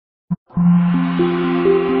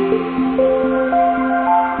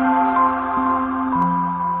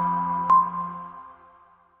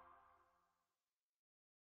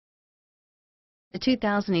The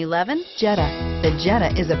 2011 Jetta. The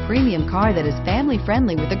Jetta is a premium car that is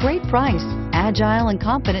family-friendly with a great price, agile and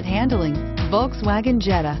confident handling. Volkswagen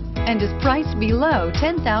Jetta, and is priced below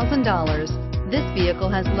 $10,000. This vehicle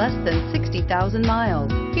has less than 60,000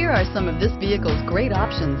 miles. Here are some of this vehicle's great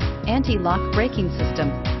options: anti-lock braking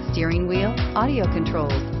system, steering wheel audio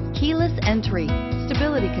controls, keyless entry,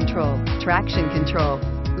 stability control, traction control,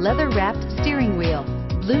 leather-wrapped steering wheel,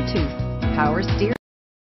 Bluetooth, power steering.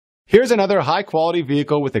 Here's another high-quality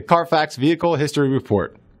vehicle with a Carfax Vehicle History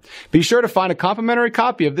Report. Be sure to find a complimentary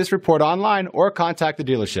copy of this report online or contact the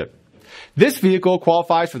dealership. This vehicle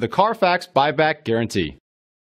qualifies for the Carfax Buyback Guarantee.